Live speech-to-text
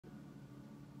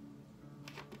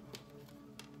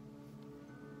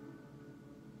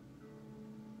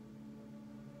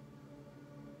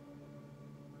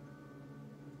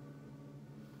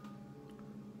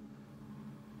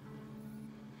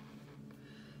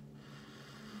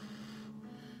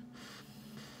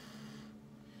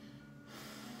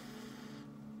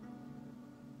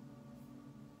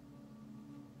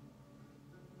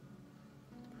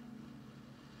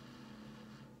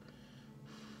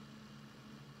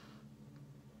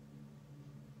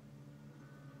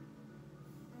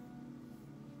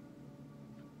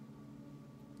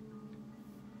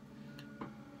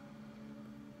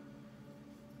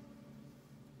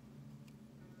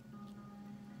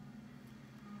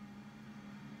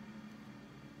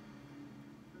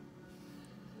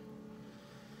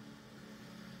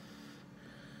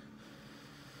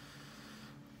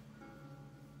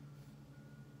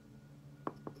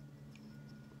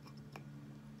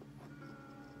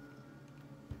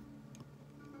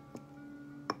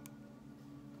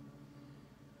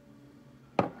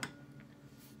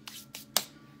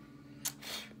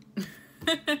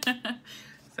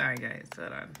Sorry guys,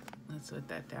 hold on. Let's put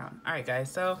that down. All right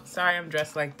guys, so sorry I'm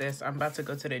dressed like this. I'm about to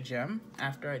go to the gym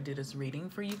after I do this reading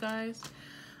for you guys.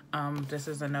 This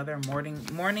is another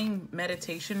morning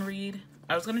meditation read.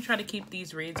 I was gonna try to keep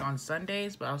these reads on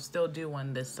Sundays, but I'll still do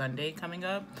one this Sunday coming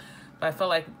up. But I felt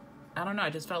like, I don't know, I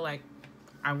just felt like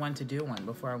I wanted to do one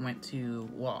before I went to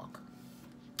walk.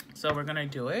 So we're gonna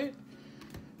do it.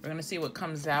 We're gonna see what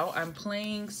comes out. I'm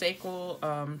playing sacral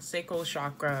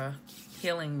chakra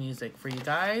healing music for you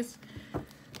guys.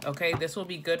 Okay, this will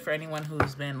be good for anyone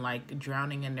who's been like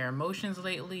drowning in their emotions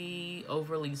lately,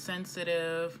 overly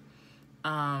sensitive,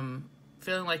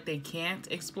 feeling like they can't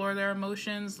explore their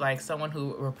emotions, like someone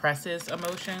who represses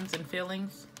emotions and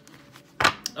feelings.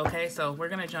 Okay, so we're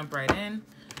gonna jump right in.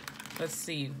 Let's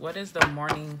see, what is the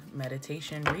morning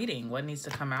meditation reading? What needs to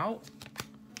come out?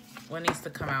 What needs to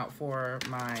come out for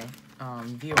my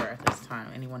viewer at this time?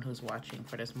 Anyone who's watching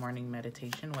for this morning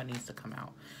meditation, what needs to come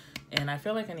out? And I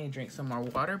feel like I need to drink some more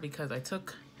water because I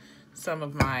took some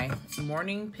of my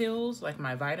morning pills, like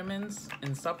my vitamins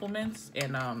and supplements,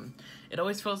 and it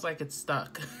always feels like it's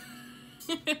stuck.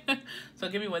 So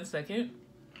give me 1 second.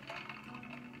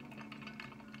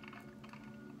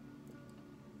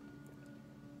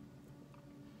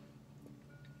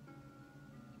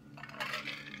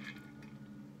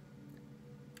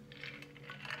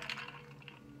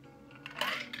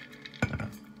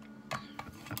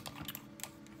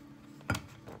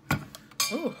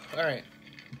 Ooh, all right.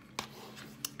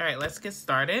 All right, let's get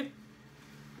started.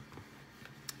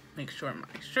 Make sure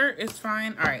my shirt is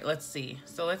fine. All right, let's see.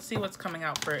 So let's see what's coming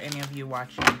out for any of you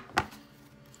watching.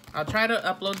 I'll try to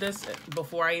upload this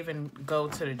before I even go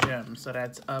to the gym, so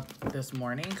that's up this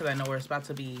morning because I know it's about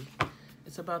to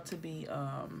be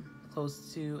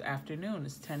close to afternoon.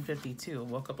 It's 10:52.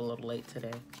 Woke up a little late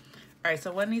today. All right,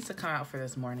 so what needs to come out for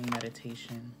this morning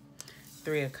meditation?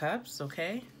 3 of Cups,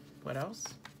 okay. What else?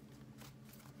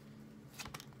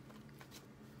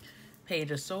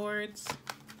 Page of Swords.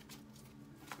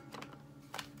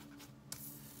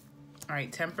 All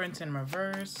right, Temperance in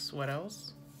reverse. What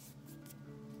else?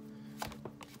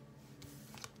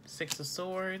 6 of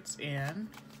Swords and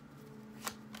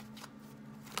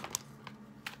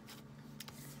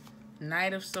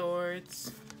Knight of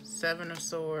Swords, 7 of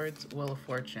Swords, Wheel of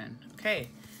Fortune. Okay,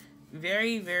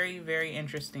 very, very, very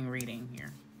interesting reading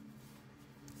here.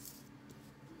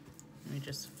 Let me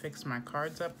just fix my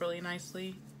cards up really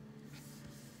nicely.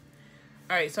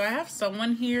 All right, so I have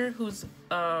someone here who's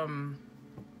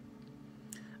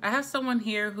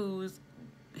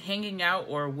hanging out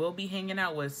or will be hanging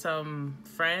out with some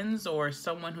friends or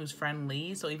someone who's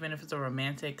friendly. So even if it's a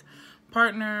romantic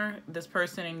partner, this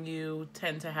person and you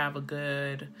tend to have a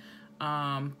good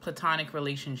platonic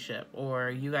relationship,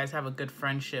 or you guys have a good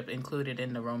friendship included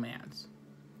in the romance.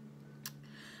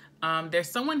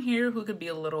 There's someone here who could be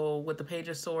a little, with the Page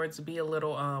of Swords, be a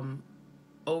little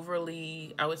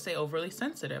overly, I would say overly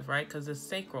sensitive, right? Because it's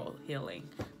sacral healing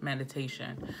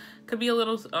meditation. Could be a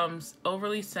little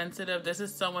overly sensitive. This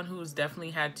is someone who's definitely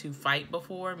had to fight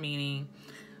before, meaning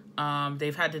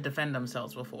they've had to defend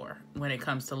themselves before when it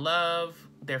comes to love,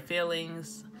 their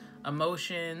feelings,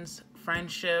 emotions,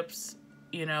 friendships,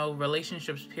 you know,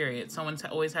 relationships, period. Someone's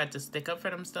always had to stick up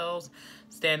for themselves,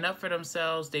 stand up for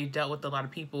themselves. They dealt with a lot of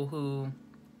people who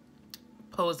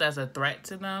posed as a threat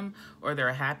to them or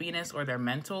their happiness or their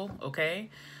mental, okay?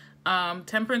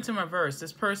 Temperance in reverse.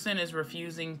 This person is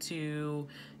refusing to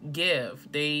give.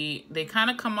 They kind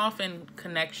of come off in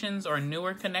connections or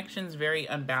newer connections very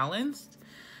unbalanced,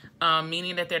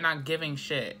 meaning that they're not giving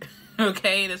shit.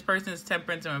 Okay, this person is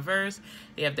temperance in reverse.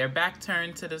 They have their back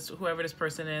turned to this, whoever this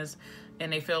person is,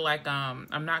 and they feel like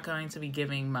I'm not going to be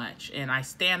giving much, and I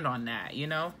stand on that, you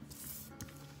know?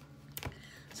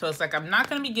 So it's like, I'm not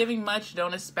going to be giving much.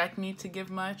 Don't expect me to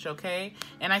give much, okay?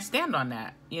 And I stand on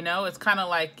that, you know? It's kind of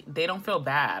like they don't feel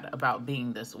bad about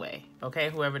being this way,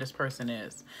 okay? Whoever this person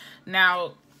is.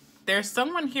 Now, there's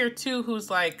someone here, too,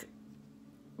 who's like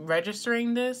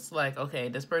registering this. Like, okay,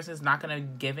 this person is not going to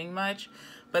be giving much,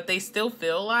 but they still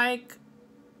feel like,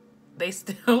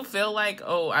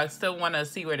 oh, I still want to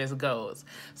see where this goes.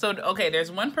 So, okay,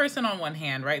 there's one person on one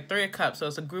hand, right? 3 of Cups. So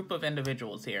it's a group of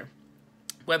individuals here.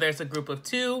 Whether it's a group of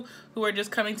 2 who are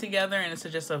just coming together and it's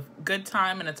just a good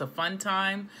time and it's a fun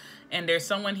time. And there's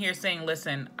someone here saying,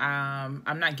 listen,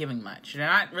 I'm not giving much. They're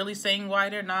not really saying why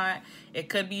they're not. It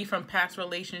could be from past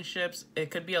relationships. It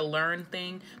could be a learned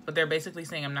thing. But they're basically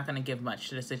saying, I'm not going to give much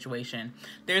to the situation.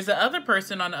 There's the other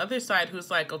person on the other side who's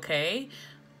like, okay,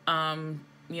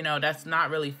 you know, that's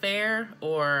not really fair,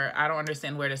 or I don't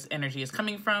understand where this energy is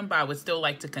coming from, but I would still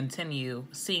like to continue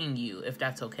seeing you if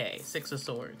that's okay. 6 of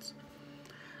Swords.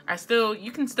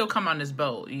 you can still come on this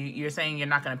boat. You're saying you're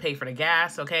not going to pay for the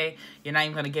gas, okay? You're not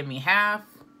even going to give me half.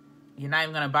 You're not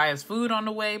even going to buy us food on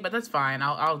the way, but that's fine.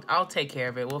 I'll take care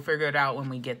of it. We'll figure it out when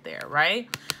we get there, right?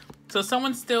 So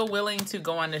someone's still willing to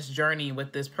go on this journey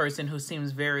with this person who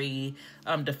seems very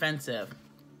defensive.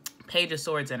 Page of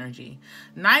Swords energy.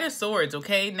 Knight of Swords,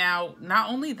 okay? Now, not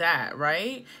only that,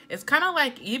 right? It's kind of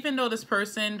like, even though this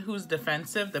person who's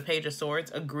defensive, the Page of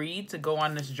Swords, agreed to go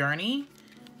on this journey,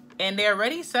 and they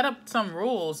already set up some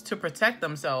rules to protect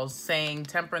themselves, saying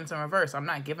temperance in reverse. I'm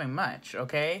not giving much,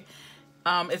 okay?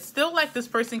 It's still like this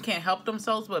person can't help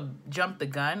themselves but jump the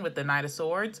gun with the Knight of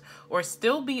Swords, or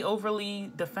still be overly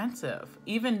defensive,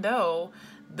 even though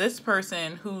this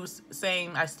person who's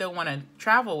saying, I still want to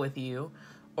travel with you,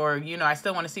 or, you know, I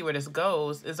still want to see where this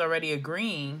goes, is already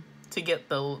agreeing to get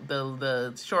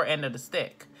the short end of the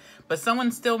stick. But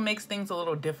someone still makes things a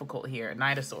little difficult here.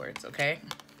 Knight of Swords, okay?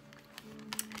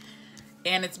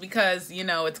 And it's because, you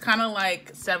know, it's kind of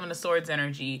like Seven of Swords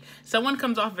energy. Someone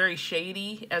comes off very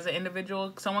shady as an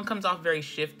individual. Someone comes off very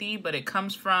shifty, but it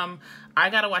comes from, I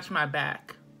got to watch my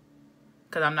back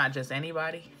because I'm not just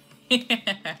anybody. All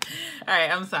right,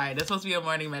 I'm sorry. That's supposed to be a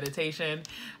morning meditation,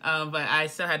 but I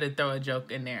still had to throw a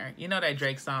joke in there. You know that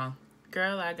Drake song,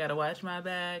 girl, I gotta watch my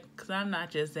back because I'm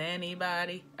not just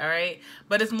anybody. All right,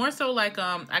 but it's more so like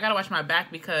I gotta watch my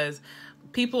back because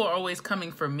people are always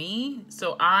coming for me,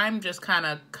 so I'm just kind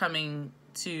of coming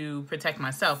to protect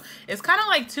myself. It's kind of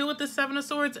like too with the Seven of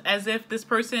Swords, as if this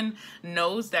person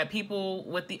knows that people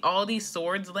with all these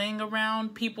swords laying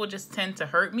around, people just tend to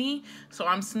hurt me. So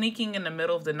I'm sneaking in the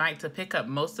middle of the night to pick up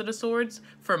most of the swords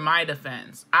for my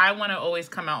defense. I want to always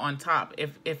come out on top.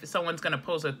 If someone's going to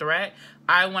pose a threat,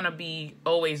 I want to be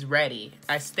always ready.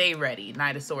 I stay ready.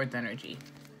 Knight of Swords energy.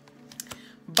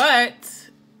 But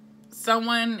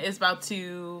someone is about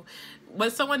to...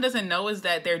 What someone doesn't know is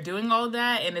that they're doing all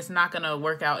that and it's not going to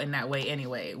work out in that way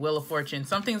anyway. Wheel of Fortune.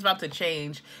 Something's about to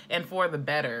change, and for the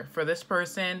better. For this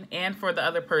person and for the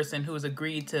other person who's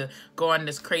agreed to go on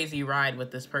this crazy ride with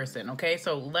this person. Okay,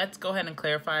 so let's go ahead and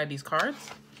clarify these cards.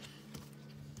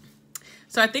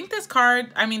 So I think this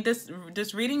card, I mean,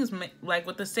 this reading is like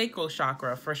with the sacral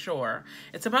chakra for sure.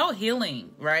 It's about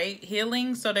healing, right?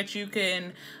 Healing so that you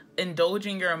can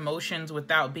indulging your emotions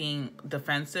without being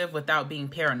defensive, without being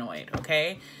paranoid,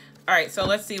 okay? All right, so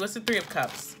let's see. What's the Three of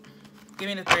Cups? Give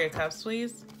me the Three of Cups,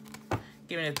 please.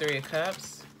 Give me the Three of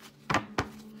Cups.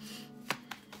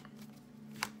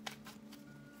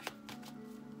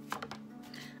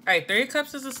 All right, Three of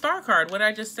Cups is a star card. What did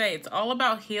I just say? It's all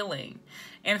about healing.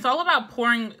 And it's all about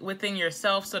pouring within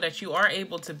yourself so that you are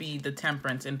able to be the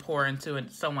temperance and pour into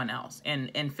someone else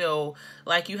and feel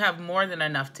like you have more than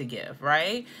enough to give,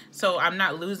 right? So I'm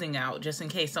not losing out just in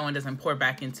case someone doesn't pour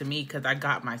back into me because I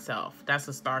got myself. That's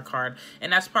a star card.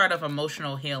 And that's part of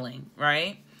emotional healing,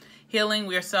 right? Healing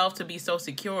yourself to be so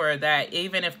secure that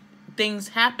even if things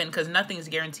happen, because nothing's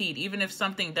guaranteed, even if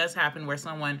something does happen where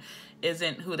someone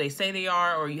isn't who they say they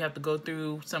are, or you have to go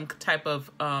through some type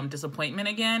of disappointment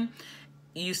again,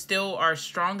 you still are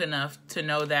strong enough to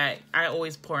know that I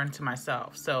always pour into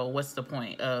myself. So what's the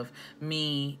point of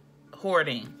me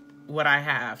hoarding what I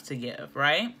have to give,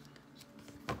 right?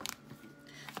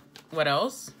 What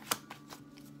else?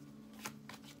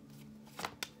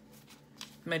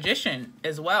 Magician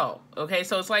as well. Okay,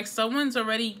 so it's like someone's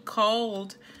already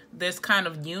called this kind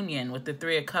of union with the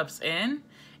Three of Cups in.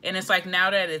 And it's like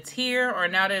now that it's here, or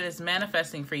now that it's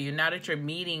manifesting for you, now that you're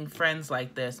meeting friends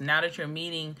like this, now that you're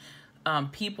meeting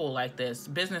people like this,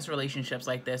 business relationships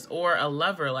like this, or a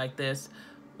lover like this,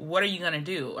 what are you going to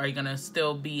do? Are you going to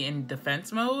still be in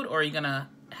defense mode, or are you going to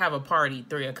have a party?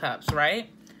 Three of Cups, right?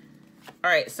 All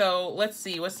right, so let's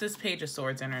see. What's this Page of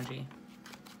Swords energy?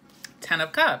 Ten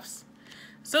of Cups.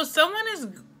 So someone is...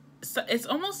 It's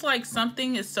almost like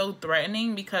something is so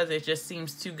threatening because it just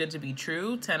seems too good to be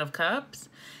true. Ten of Cups.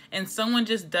 And someone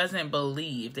just doesn't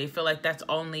believe. They feel like that's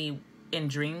only in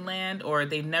dreamland, or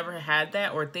they've never had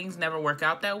that, or things never work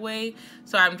out that way.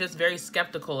 So I'm just very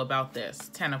skeptical about this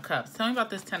Ten of Cups. Tell me about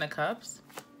this Ten of Cups.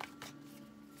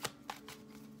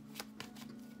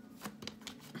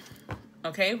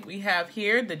 Okay, we have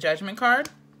here the Judgment card.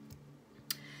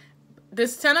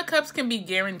 This Ten of Cups can be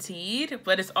guaranteed,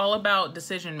 but it's all about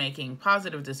decision making,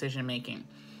 positive decision making.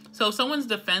 So if someone's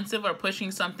defensive or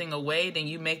pushing something away, then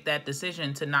you make that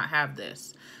decision to not have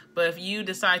this. But if you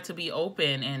decide to be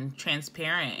open and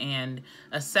transparent and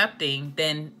accepting,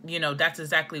 then, you know, that's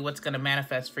exactly what's going to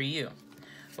manifest for you.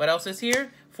 What else is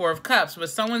here? Four of Cups. But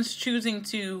someone's choosing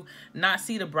to not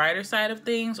see the brighter side of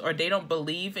things, or they don't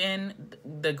believe in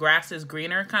the grass is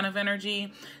greener kind of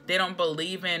energy. They don't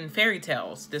believe in fairy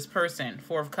tales. This person,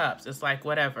 Four of Cups, it's like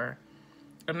whatever.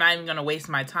 I'm not even going to waste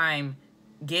my time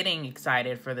getting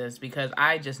excited for this because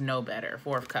I just know better.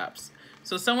 4 of Cups.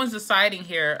 So someone's deciding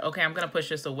here, okay, I'm going to push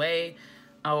this away,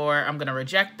 or I'm going to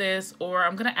reject this, or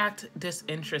I'm going to act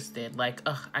disinterested. Like,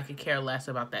 ugh, I could care less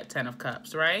about that 10 of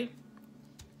Cups, right?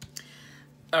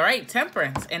 All right,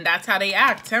 Temperance. And that's how they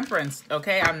act, Temperance.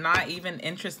 Okay, I'm not even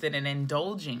interested in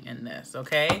indulging in this,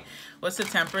 okay? What's the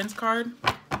Temperance card?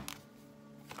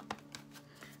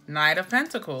 Knight of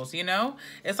Pentacles, you know?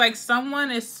 It's like someone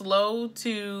is slow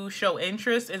to show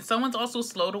interest and someone's also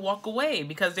slow to walk away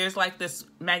because there's like this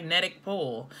magnetic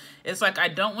pull. It's like, I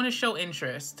don't want to show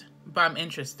interest, but I'm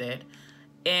interested.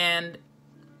 And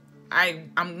I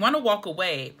want to walk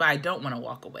away, but I don't want to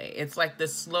walk away. It's like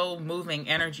this slow moving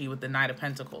energy with the Knight of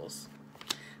Pentacles.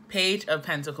 Page of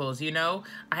Pentacles, you know?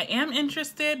 I am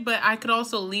interested, but I could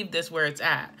also leave this where it's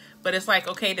at. But it's like,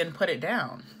 okay, then put it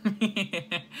down.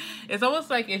 It's almost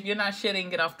like if you're not shitting,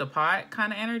 get off the pot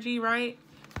kind of energy, right?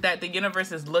 That the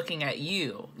universe is looking at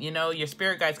you. You know, your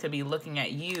spirit guides could be looking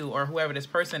at you or whoever this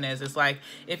person is. It's like,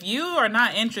 if you are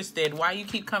not interested, why you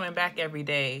keep coming back every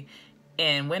day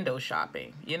and window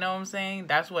shopping? You know what I'm saying?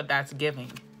 That's what that's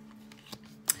giving.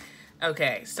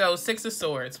 Okay, so 6 of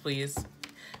Swords, please.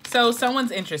 So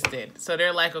someone's interested. So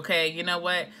they're like, okay, you know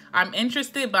what? I'm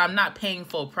interested, but I'm not paying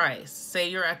full price. Say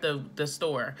you're at the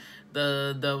store.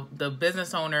 The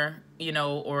business owner, you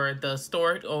know, or the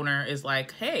store owner is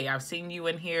like, hey, I've seen you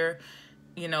in here,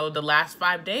 you know, the last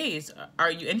 5 days.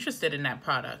 Are you interested in that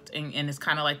product? And it's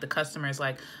kind of like the customer is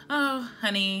like, oh,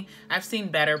 honey, I've seen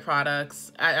better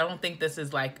products. I don't think this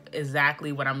is like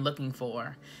exactly what I'm looking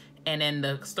for. And then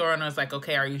the store owner is like,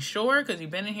 okay, are you sure? Because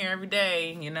you've been in here every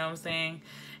day, you know what I'm saying?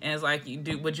 And it's like,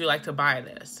 would you like to buy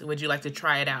this? Would you like to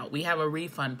try it out? We have a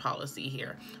refund policy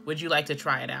here. Would you like to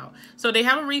try it out? So they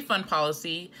have a refund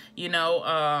policy, you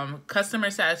know, customer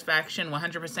satisfaction,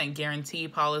 100% guarantee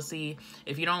policy.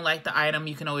 If you don't like the item,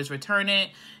 you can always return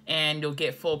it and you'll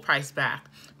get full price back.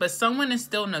 But someone is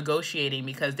still negotiating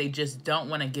because they just don't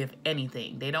want to give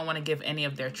anything. They don't want to give any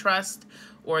of their trust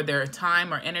or their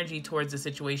time or energy towards the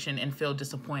situation and feel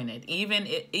disappointed,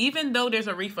 even though there's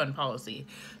a refund policy.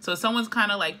 So someone's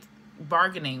kind of like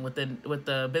bargaining with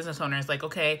the business owner. It's like,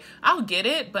 okay, I'll get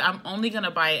it, but I'm only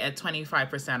gonna buy it at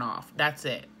 25% off. That's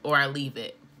it, or I leave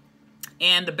it.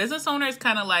 And the business owner is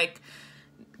kind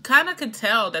of could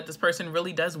tell that this person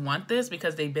really does want this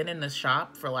because they've been in the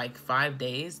shop for like 5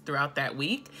 days throughout that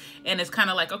week. And it's kind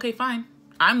of like, okay, fine,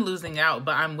 I'm losing out,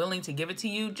 but I'm willing to give it to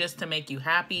you just to make you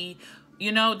happy.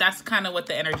 You know, that's kind of what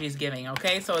the energy is giving,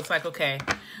 okay? So it's like, okay,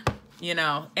 you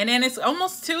know, and then it's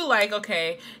almost too like,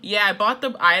 okay, yeah, I bought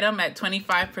the item at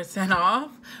 25%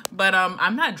 off, but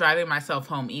I'm not driving myself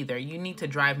home either. You need to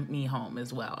drive me home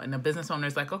as well. And the business owner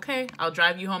is like, okay, I'll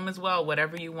drive you home as well,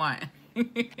 whatever you want.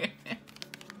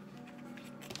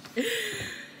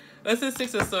 What's the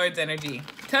 6 of Swords energy?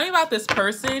 Tell me about this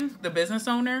person, the business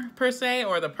owner per se,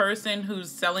 or the person who's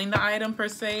selling the item per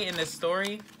se in this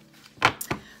story.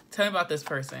 Tell me about this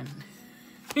person.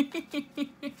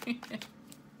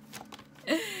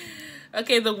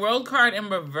 Okay, the World card in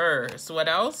reverse. What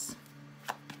else?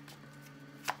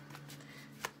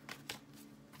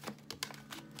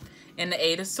 And the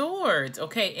 8 of Swords.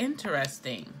 Okay,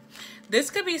 interesting. This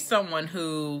could be someone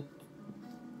who,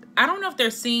 I don't know if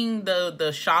they're seeing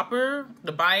the shopper,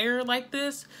 the buyer like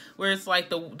this, where it's like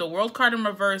the World card in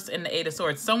reverse and the 8 of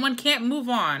Swords. Someone can't move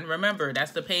on. Remember,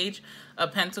 that's the Page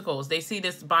of Pentacles. They see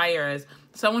this buyer as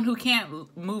someone who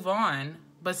can't move on,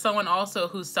 but someone also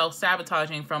who's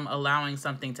self-sabotaging from allowing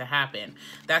something to happen.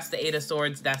 That's the 8 of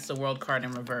Swords. That's the World card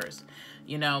in reverse.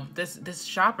 You know, this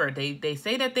shopper, they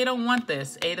say that they don't want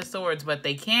this 8 of Swords, but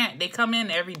they can't. They come in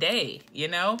every day, you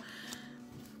know?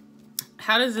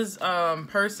 How does this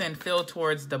person feel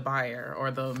towards the buyer or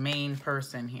the main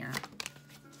person here?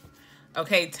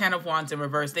 Okay, 10 of Wands in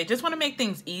reverse. They just want to make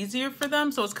things easier for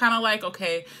them. So it's kind of like,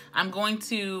 okay, I'm going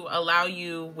to allow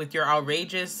you with your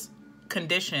outrageous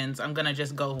conditions. I'm going to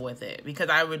just go with it because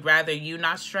I would rather you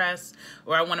not stress,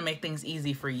 or I want to make things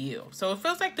easy for you. So it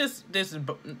feels like this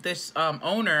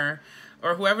owner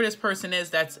or whoever this person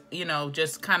is that's, you know,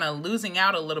 just kind of losing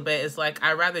out a little bit is like,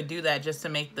 I'd rather do that just to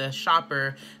make the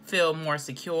shopper feel more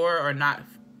secure or not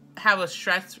have a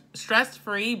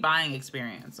stress-free buying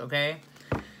experience, okay?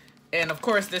 And of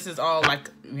course, this is all like,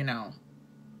 you know,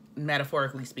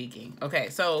 metaphorically speaking. Okay,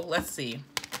 so let's see.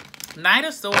 Knight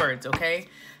of Swords, okay?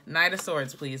 Knight of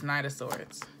Swords, please. Knight of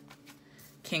Swords.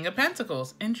 King of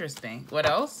Pentacles. Interesting. What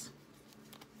else?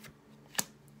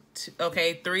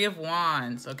 Okay, 3 of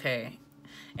Wands. Okay.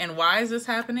 And why is this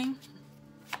happening?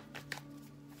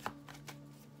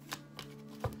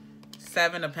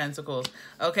 7 of Pentacles.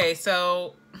 Okay,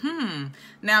 so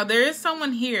Now there is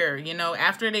someone here, you know,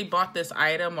 after they bought this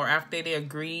item or after they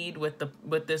agreed with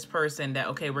this person that,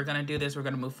 okay, we're gonna do this, we're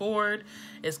gonna move forward.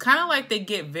 It's kind of like they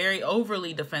get very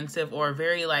overly defensive or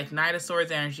very like Knight of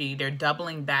Swords energy. They're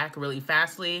doubling back really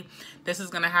fastly. This is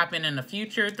gonna happen in the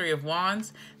future. Three of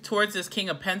Wands towards this King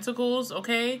of Pentacles.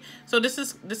 Okay, so this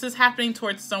is happening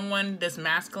towards someone that's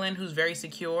masculine who's very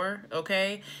secure.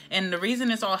 Okay, and the reason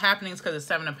it's all happening is because of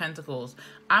Seven of Pentacles.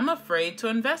 I'm afraid to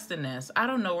invest in this. I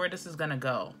don't know where this is gonna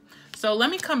go. So let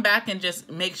me come back and just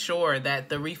make sure that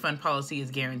the refund policy is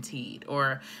guaranteed.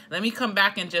 Or let me come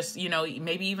back and just, you know,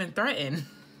 maybe even threaten.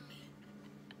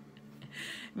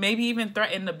 Maybe even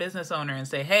threaten the business owner and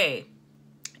say, hey,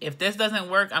 if this doesn't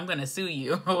work, I'm going to sue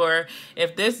you. Or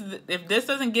if this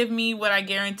doesn't give me what I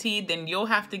guaranteed, then you'll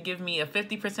have to give me a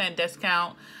 50%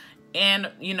 discount and,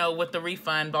 you know, with the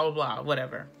refund, blah, blah, blah,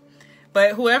 whatever.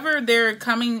 But whoever they're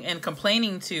coming and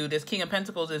complaining to, this King of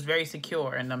Pentacles is very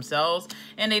secure in themselves.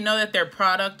 And they know that their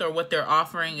product or what they're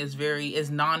offering is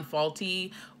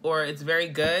non-faulty or it's very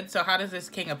good. So how does this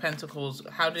King of Pentacles,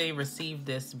 how do they receive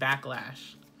this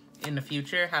backlash in the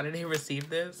future? How do they receive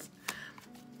this?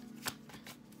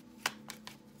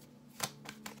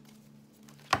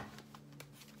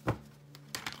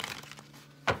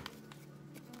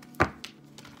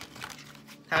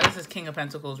 How does this King of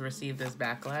Pentacles receive this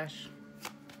backlash?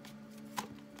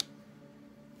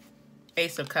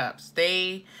 Ace of Cups.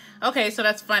 Okay, so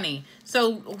that's funny.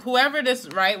 So whoever this,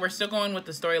 right, we're still going with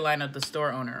the storyline of the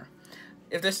store owner.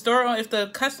 If the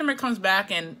customer comes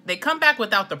back, and they come back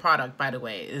without the product, by the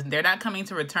way, they're not coming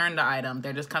to return the item.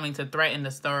 They're just coming to threaten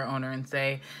the store owner and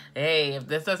say, hey, if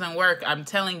this doesn't work, I'm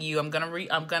telling you, I'm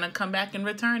gonna come back and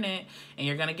return it, and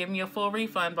you're gonna give me a full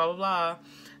refund, blah, blah, blah.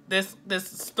 This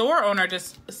store owner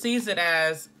just sees it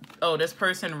as, oh, this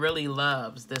person really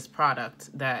loves this product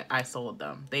that I sold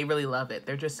them. They really love it.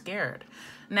 They're just scared.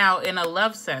 Now, in a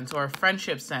love sense or a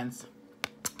friendship sense,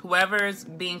 whoever's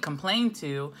being complained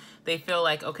to, they feel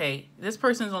like, okay, this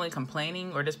person's only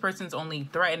complaining or this person's only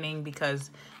threatening because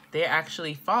they're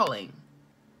actually falling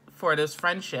for this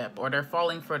friendship or they're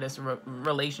falling for this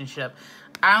relationship.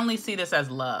 I only see this as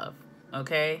love,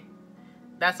 okay?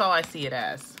 That's all I see it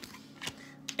as.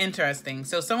 Interesting.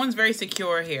 So someone's very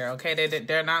secure here, okay?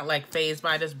 They're not like fazed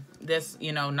by this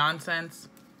you know, nonsense.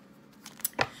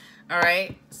 All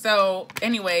right. So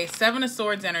anyway, Seven of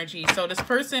Swords energy. So this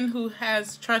person who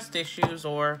has trust issues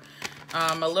or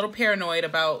a little paranoid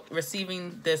about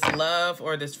receiving this love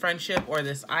or this friendship or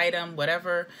this item,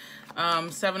 whatever.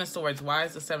 Seven of Swords. Why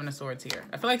is the Seven of Swords here?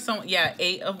 I feel like someone, yeah,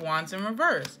 Eight of Wands in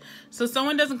reverse. So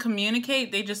someone doesn't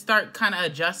communicate. They just start kind of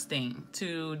adjusting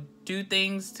to do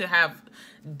things to have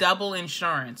double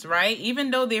insurance, right?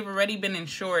 Even though they've already been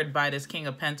insured by this King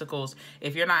of Pentacles,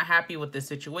 if you're not happy with the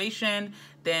situation,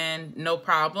 then no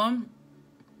problem.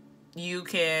 You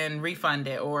can refund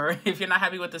it. Or if you're not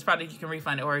happy with this product, you can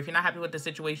refund it. Or if you're not happy with the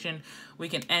situation, we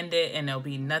can end it and there'll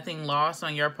be nothing lost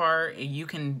on your part. You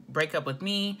can break up with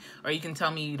me, or you can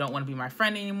tell me you don't want to be my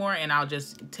friend anymore, and I'll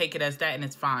just take it as that and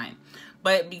it's fine.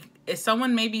 But if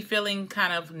someone may be feeling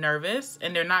kind of nervous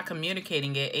and they're not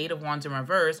communicating it, Eight of Wands in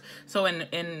reverse. So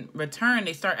in return,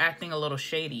 they start acting a little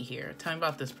shady here. Tell me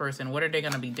about this person. What are they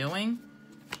going to be doing?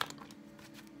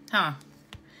 Huh.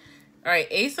 All right,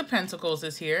 Ace of Pentacles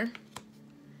is here.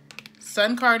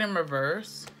 Sun card in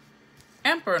reverse.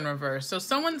 Emperor in reverse. So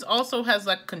someone also has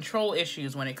like control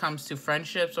issues when it comes to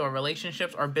friendships or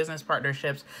relationships or business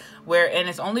partnerships, and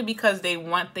it's only because they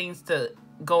want things to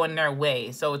go in their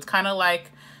way. So it's kind of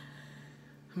like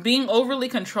being overly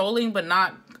controlling but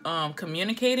not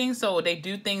communicating. So they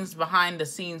do things behind the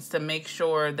scenes to make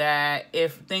sure that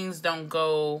if things don't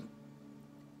go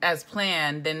as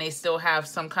planned, then they still have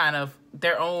some kind of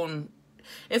their own.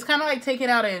 It's kind of like taking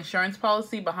out an insurance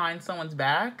policy behind someone's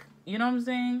back. You know what I'm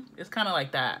saying? It's kind of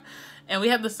like that. And we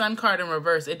have the Sun card in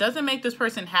reverse. It doesn't make this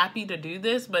person happy to do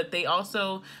this, but they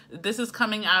also, this is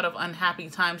coming out of unhappy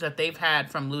times that they've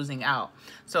had from losing out.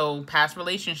 So past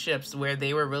relationships where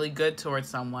they were really good towards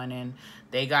someone and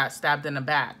they got stabbed in the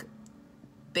back.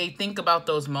 They think about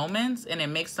those moments and it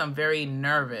makes them very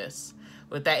nervous.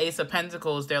 With that Ace of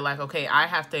Pentacles, they're like, okay, I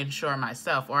have to insure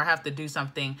myself, or I have to do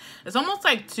something. It's almost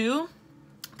like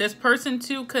this person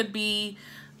too could be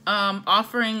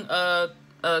offering a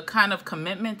kind of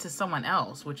commitment to someone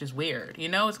else, which is weird. You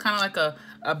know, it's kind of like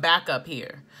a backup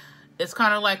here. It's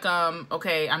kind of like,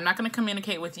 okay, I'm not going to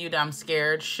communicate with you that I'm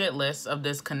scared shitless of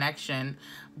this connection,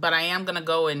 but I am going to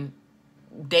go and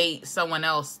date someone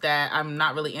else that I'm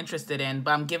not really interested in,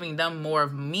 but I'm giving them more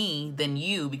of me than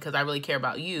you because I really care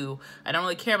about you. I don't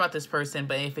really care about this person,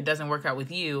 but if it doesn't work out with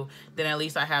you, then at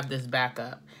least I have this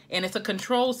backup. And it's a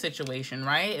control situation,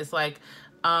 right? It's like,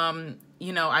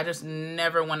 you know, I just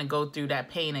never want to go through that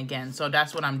pain again. So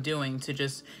that's what I'm doing to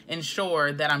just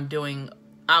ensure that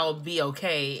I'll be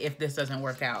okay if this doesn't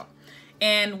work out.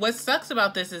 And what sucks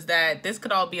about this is that this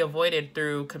could all be avoided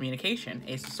through communication.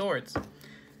 Ace of Swords.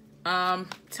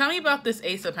 Tell me about this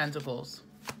Ace of Pentacles.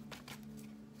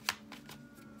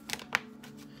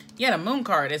 Yeah, the Moon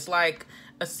card. It's like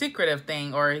a secretive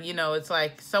thing, or, you know, it's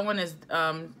like someone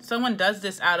does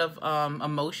this out of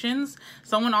emotions.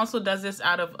 Someone also does this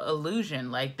out of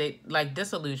illusion,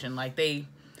 disillusion,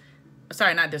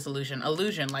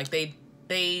 illusion. Like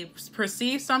they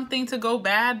perceive something to go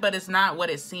bad, but it's not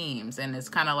what it seems. And it's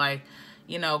kind of like,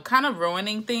 you know, kind of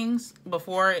ruining things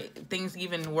before things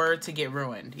even were to get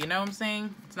ruined. You know what I'm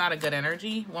saying? It's not a good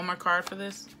energy. One more card for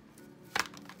this.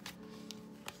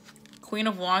 Queen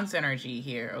of Wands energy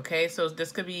here, okay? So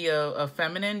this could be a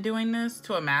feminine doing this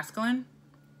to a masculine.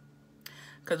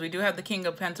 Because we do have the King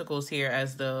of Pentacles here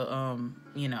as the,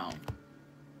 you know,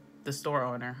 the store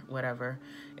owner, whatever.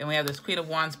 And we have this Queen of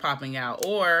Wands popping out.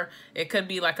 Or it could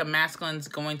be like a masculine's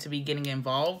going to be getting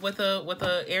involved with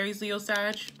a Aries, Leo,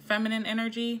 Sag, feminine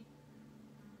energy.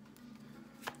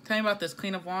 Tell me about this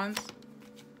Queen of Wands.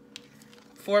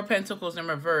 Four of Pentacles in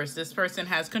reverse. This person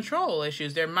has control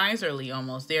issues. They're miserly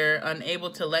almost. They're unable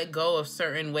to let go of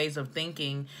certain ways of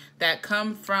thinking that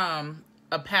come from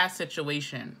a past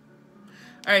situation.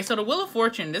 All right, so the Wheel of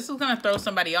Fortune, this is going to throw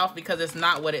somebody off because it's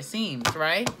not what it seems,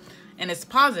 right? And it's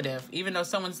positive, even though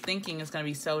someone's thinking is going to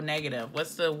be so negative.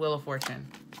 What's the Wheel of Fortune?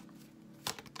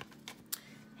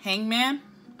 Hangman.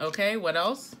 Okay, what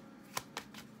else?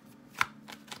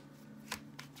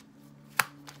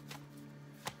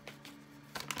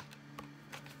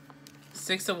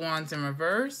 Six of Wands in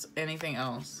reverse. Anything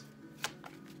else?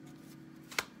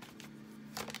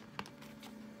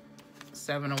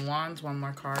 Seven of Wands. One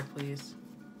more card, please.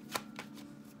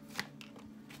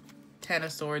 Ten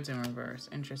of Swords in reverse.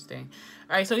 Interesting.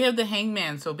 All right, so we have the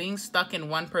Hangman. So being stuck in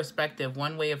one perspective,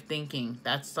 one way of thinking.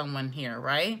 That's someone here,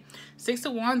 right? Six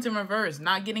of Wands in reverse.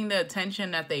 Not getting the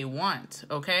attention that they want,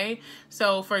 okay?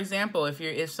 So, for example,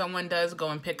 if someone does go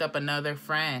and pick up another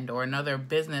friend or another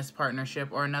business partnership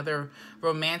or another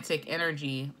romantic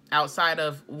energy outside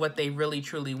of what they really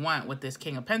truly want with this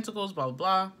King of Pentacles, blah, blah,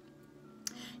 blah,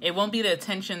 it won't be the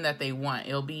attention that they want.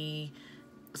 It'll be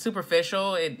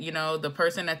superficial. You know, the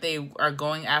person that they are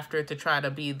going after to try to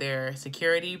be their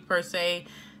security per se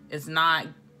is not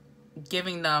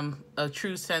giving them a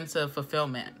true sense of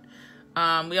fulfillment.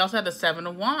 We also have the Seven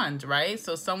of Wands, right?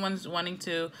 So someone's wanting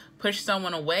to push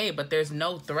someone away, but there's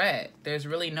no threat. There's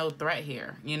really no threat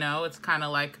here. You know, it's kind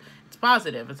of like, it's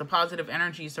positive. It's a positive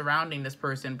energy surrounding this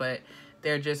person, but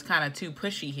they're just kind of too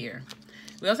pushy here.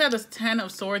 We also have this Ten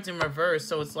of Swords in reverse.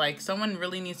 So it's like someone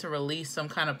really needs to release some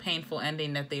kind of painful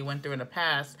ending that they went through in the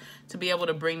past to be able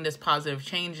to bring this positive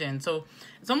change in. So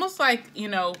it's almost like, you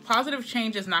know, positive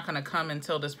change is not going to come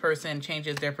until this person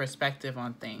changes their perspective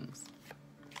on things.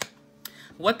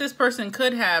 What this person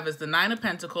could have is the Nine of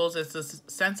Pentacles. It's a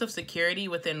sense of security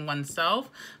within oneself.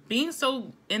 Being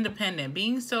so independent.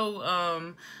 Being so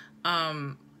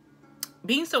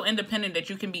independent that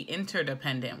you can be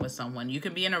interdependent with someone. You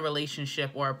can be in a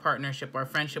relationship or a partnership or a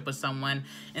friendship with someone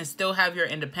and still have your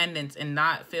independence and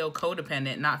not feel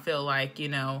codependent, not feel like, you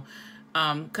know,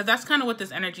 because that's kind of what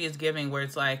this energy is giving, where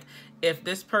it's like, if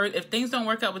things don't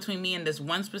work out between me and this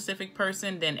one specific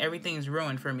person, then everything's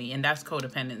ruined for me, and that's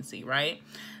codependency, right?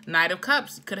 Knight of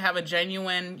Cups could have a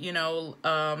genuine, you know,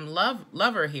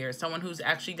 lover here, someone who's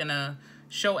actually gonna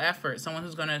show effort, someone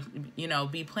who's gonna, you know,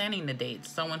 be planning the dates,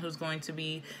 someone who's going to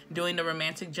be doing the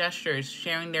romantic gestures,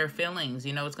 sharing their feelings.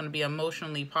 You know, it's going to be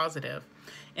emotionally positive.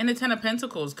 And the Ten of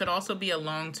Pentacles could also be a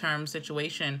long-term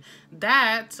situation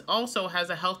that also has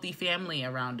a healthy family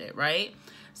around it, right?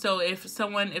 So if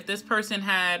this person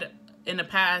had in the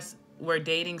past were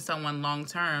dating someone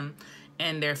long-term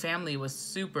and their family was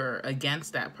super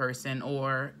against that person,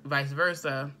 or vice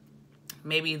versa,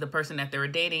 maybe the person that they were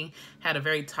dating had a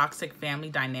very toxic family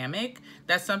dynamic,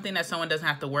 that's something that someone doesn't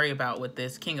have to worry about with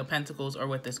this King of Pentacles or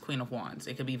with this Queen of Wands.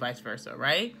 It could be vice versa,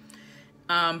 right?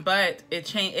 But it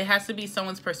has to be,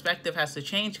 someone's perspective has to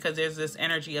change, because there's this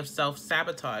energy of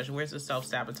self-sabotage. Where's the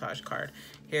self-sabotage card?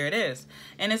 Here it is.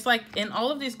 And it's like, in all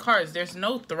of these cards, there's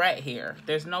no threat here.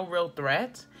 There's no real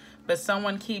threat, but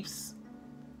someone keeps,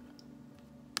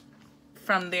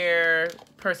 from their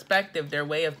perspective, their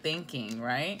way of thinking,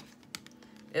 right?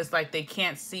 It's like they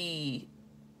can't see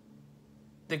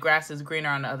the grass is greener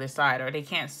on the other side, or they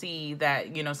can't see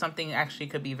that, you know, something actually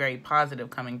could be very positive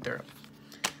coming through.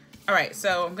 All right,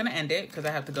 so I'm going to end it because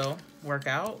I have to go work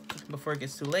out before it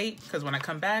gets too late, because when I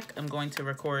come back, I'm going to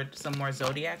record some more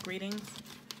zodiac readings.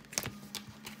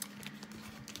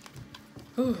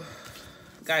 Whew.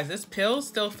 Guys, this pill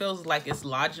still feels like it's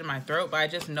lodged in my throat, but I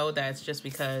just know that it's just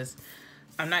because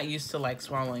I'm not used to like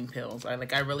swallowing pills. I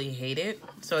really hate it.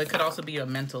 So it could also be a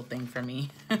mental thing for me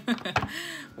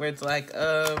where it's like,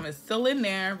 it's still in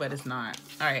there, but it's not.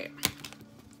 All right,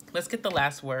 let's get the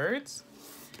last words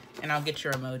and I'll get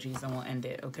your emojis and we'll end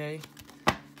it. Okay.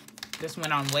 This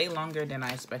went on way longer than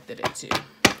I expected it to.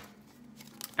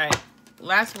 All right,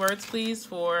 last words, please,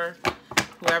 for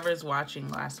whoever's watching.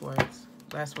 Last words.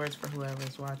 Last words for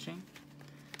whoever's watching.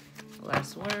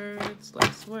 Last words,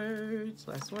 last words,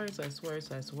 last words, last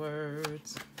words, last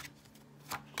words.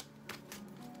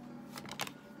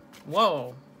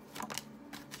 Whoa.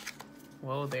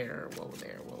 Whoa there, whoa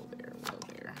there, whoa there, whoa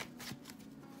there.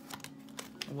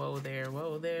 Whoa there,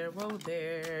 whoa there, whoa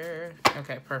there.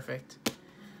 Okay, perfect.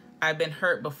 I've been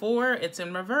hurt before. It's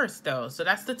in reverse though. So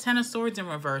that's the 10 of Swords in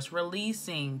reverse.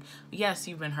 Releasing. Yes,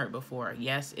 you've been hurt before.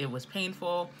 Yes, it was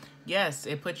painful. Yes,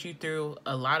 it put you through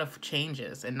a lot of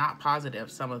changes and not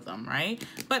positive, some of them, right?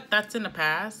 But that's in the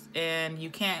past and you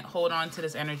can't hold on to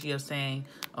this energy of saying,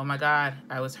 oh my God,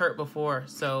 I was hurt before.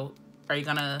 So are you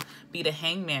gonna be the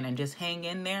hangman and just hang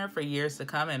in there for years to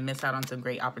come and miss out on some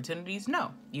great opportunities? No,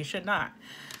 you should not.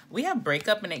 We have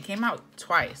breakup and it came out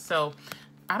twice. So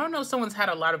I don't know if someone's had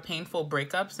a lot of painful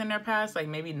breakups in their past, like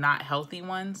maybe not healthy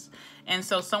ones. And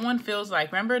so someone feels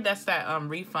like, remember that's that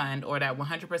refund or that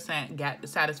 100%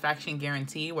 satisfaction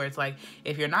guarantee where it's like,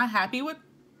 if you're not happy with,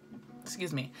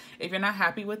 if you're not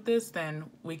happy with this, then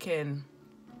we can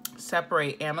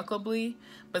separate amicably.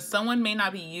 But someone may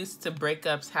not be used to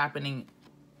breakups happening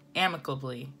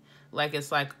amicably. Like,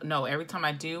 it's like, no, every time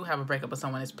I do have a breakup with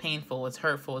someone, it's painful, it's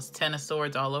hurtful, it's 10 of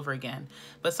Swords all over again.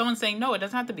 But someone's saying, no, it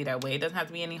doesn't have to be that way. It doesn't have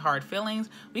to be any hard feelings.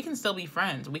 We can still be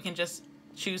friends. We can just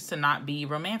choose to not be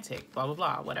romantic, blah, blah,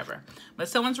 blah, whatever. But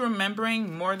someone's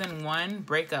remembering more than one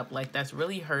breakup, like that's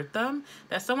really hurt them,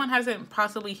 that someone hasn't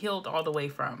possibly healed all the way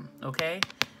from, okay?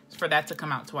 For that to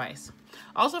come out twice.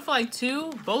 Also feel like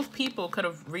too, both people could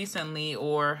have recently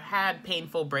or had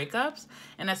painful breakups,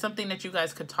 and that's something that you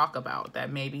guys could talk about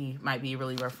that maybe might be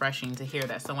really refreshing to hear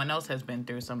that someone else has been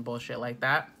through some bullshit like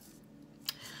that.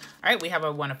 All right, we have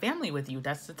a One of Family with you.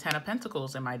 That's the 10 of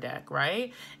Pentacles in my deck,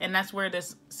 right? And that's where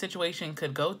this situation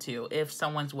could go to if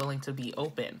someone's willing to be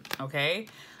open, okay?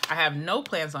 I have no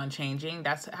plans on changing.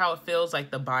 That's how it feels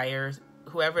like the buyers,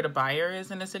 whoever the buyer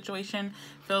is in the situation,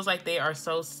 feels like they are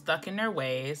so stuck in their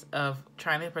ways of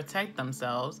trying to protect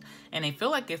themselves, and they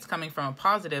feel like it's coming from a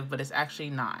positive, but it's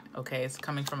actually not, okay? It's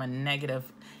coming from a negative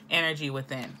energy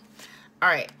within. All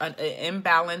right, an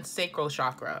imbalanced sacral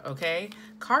chakra, okay?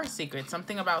 Car secret,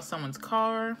 something about someone's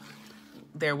car,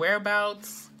 their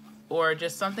whereabouts, or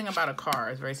just something about a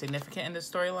car is very significant in this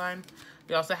storyline.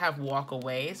 We also have walk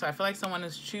away. So I feel like someone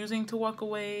is choosing to walk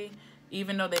away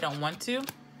even though they don't want to.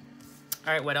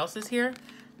 All right, what else is here?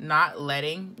 Not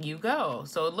letting you go.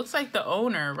 So it looks like the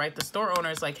owner, right? The store owner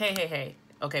is like, hey.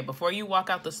 Okay, before you walk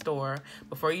out the store,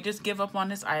 before you just give up on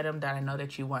this item that I know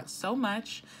that you want so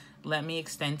much, let me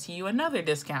extend to you another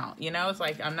discount. You know, it's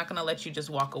like, I'm not going to let you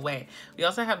just walk away. We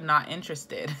also have not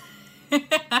interested,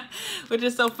 which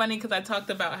is so funny because I talked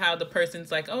about how the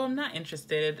person's like, oh, I'm not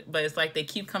interested. But it's like they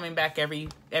keep coming back every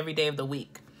day of the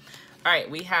week. All right,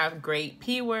 we have great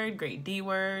P word, great D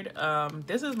word.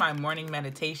 This is my morning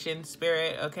meditation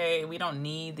spirit, okay? We don't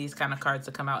need these kind of cards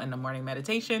to come out in the morning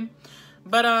meditation.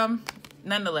 But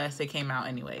nonetheless, they came out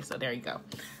anyway, so there you go.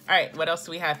 All right, what else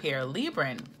do we have here?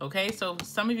 Libran, okay? So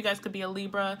some of you guys could be a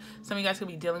Libra. Some of you guys could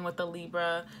be dealing with a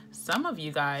Libra. Some of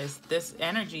you guys, this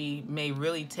energy may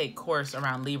really take course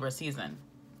around Libra season.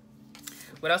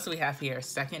 What else do we have here?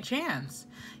 Second chance.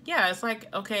 Yeah, it's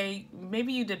like, okay,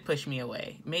 maybe you did push me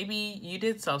away. Maybe you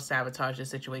did self-sabotage the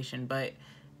situation, but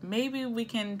maybe we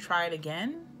can try it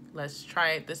again. Let's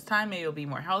try it this time. Maybe it'll be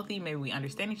more healthy. Maybe we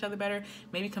understand each other better.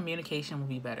 Maybe communication will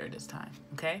be better this time,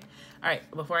 okay? All right,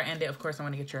 before I end it, of course, I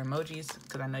want to get your emojis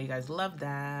because I know you guys love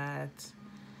that.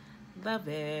 Love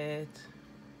it.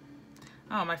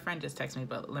 Oh, my friend just texted me,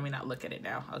 but let me not look at it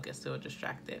now. I'll get still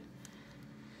distracted.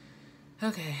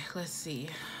 Okay, let's see.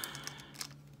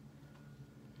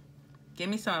 Give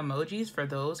me some emojis for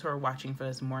those who are watching for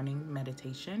this morning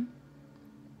meditation.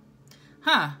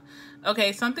 Huh.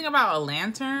 Okay, something about a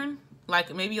lantern,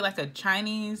 like maybe like a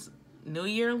Chinese New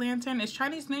Year lantern. Is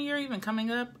Chinese New Year even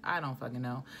coming up? I don't fucking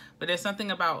know. But there's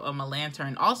something about a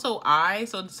lantern. Also I,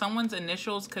 so someone's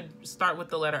initials could start with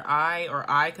the letter I, or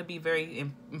I could be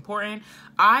very important.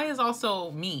 I is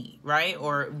also me, right?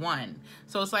 Or one.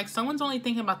 So it's like someone's only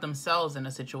thinking about themselves in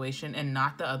a situation and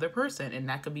not the other person. And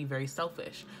that could be very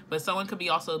selfish. But someone could be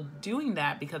also doing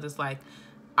that because it's like,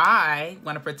 I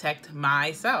want to protect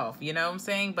myself, you know what I'm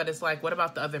saying? But it's like, what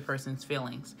about the other person's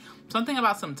feelings? Something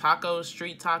about some tacos,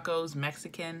 street tacos,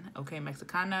 Mexican, okay,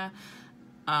 Mexicana.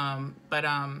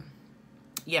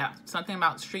 Yeah, something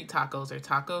about street tacos or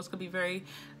tacos could be very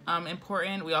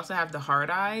important. We also have the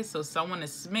hard eyes. So someone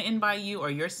is smitten by you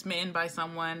or you're smitten by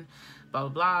someone, blah, blah,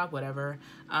 blah, whatever.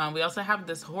 We also have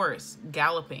this horse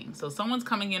galloping. So someone's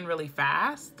coming in really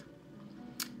fast.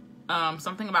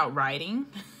 Something about riding.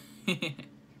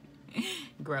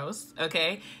 Gross.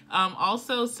 Okay.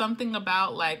 Also something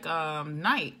about like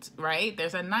knight, right?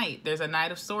 There's a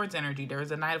knight of swords energy.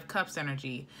 There's a knight of cups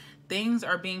energy. Things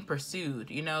are being pursued,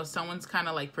 you know, someone's kind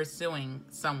of like pursuing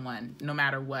someone no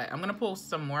matter what. I'm gonna pull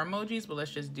some more emojis, but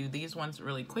let's just do these ones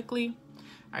really quickly.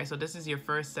 All right, so this is your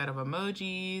first set of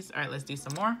emojis. All right, let's do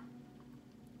some more.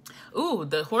 Ooh,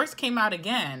 the horse came out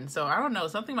again. So I don't know,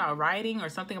 something about riding or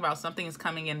something about something is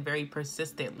coming in very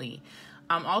persistently.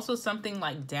 Also something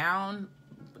like down.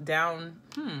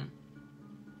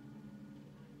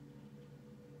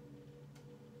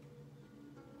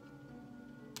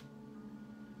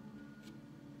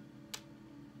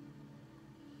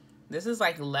 This is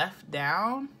like left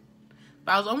down,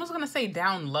 but I was almost gonna say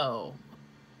down low.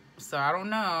 So I don't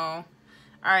know.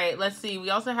 All right, let's see. We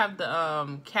also have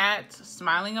the cat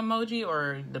smiling emoji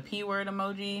or the P word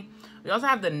emoji. We also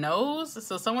have the nose.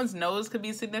 So someone's nose could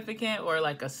be significant, or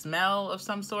like a smell of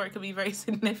some sort could be very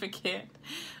significant.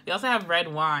 We also have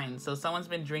red wine. So someone's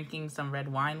been drinking some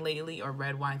red wine lately, or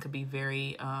red wine could be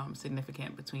very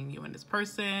significant between you and this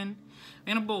person.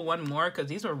 I'm gonna pull one more because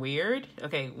these were weird.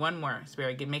 Okay, one more.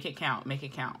 Spirit, make it count. Make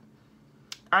it count.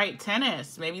 All right,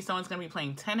 tennis. Maybe someone's gonna be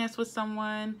playing tennis with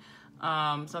someone.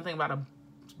 Something about a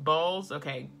balls.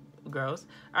 Okay, gross.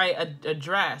 All right, a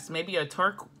dress. Maybe a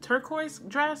turquoise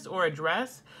dress or a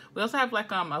dress. We also have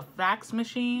like a fax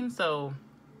machine. So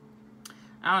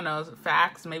I don't know,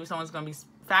 fax. Maybe someone's gonna be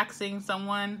faxing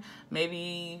someone.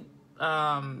 Maybe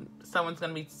someone's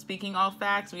gonna be speaking all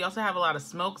facts. We also have a lot of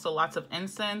smoke, so lots of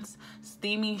incense,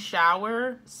 steamy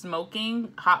shower,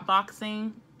 smoking, hot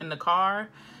boxing in the car.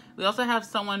 We also have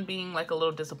someone being like a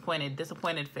little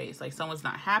disappointed face, like someone's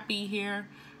not happy here.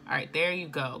 All right, there you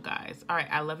go, guys. All right,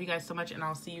 I love you guys so much, and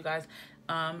I'll see you guys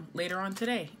later on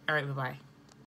today. All right, bye-bye.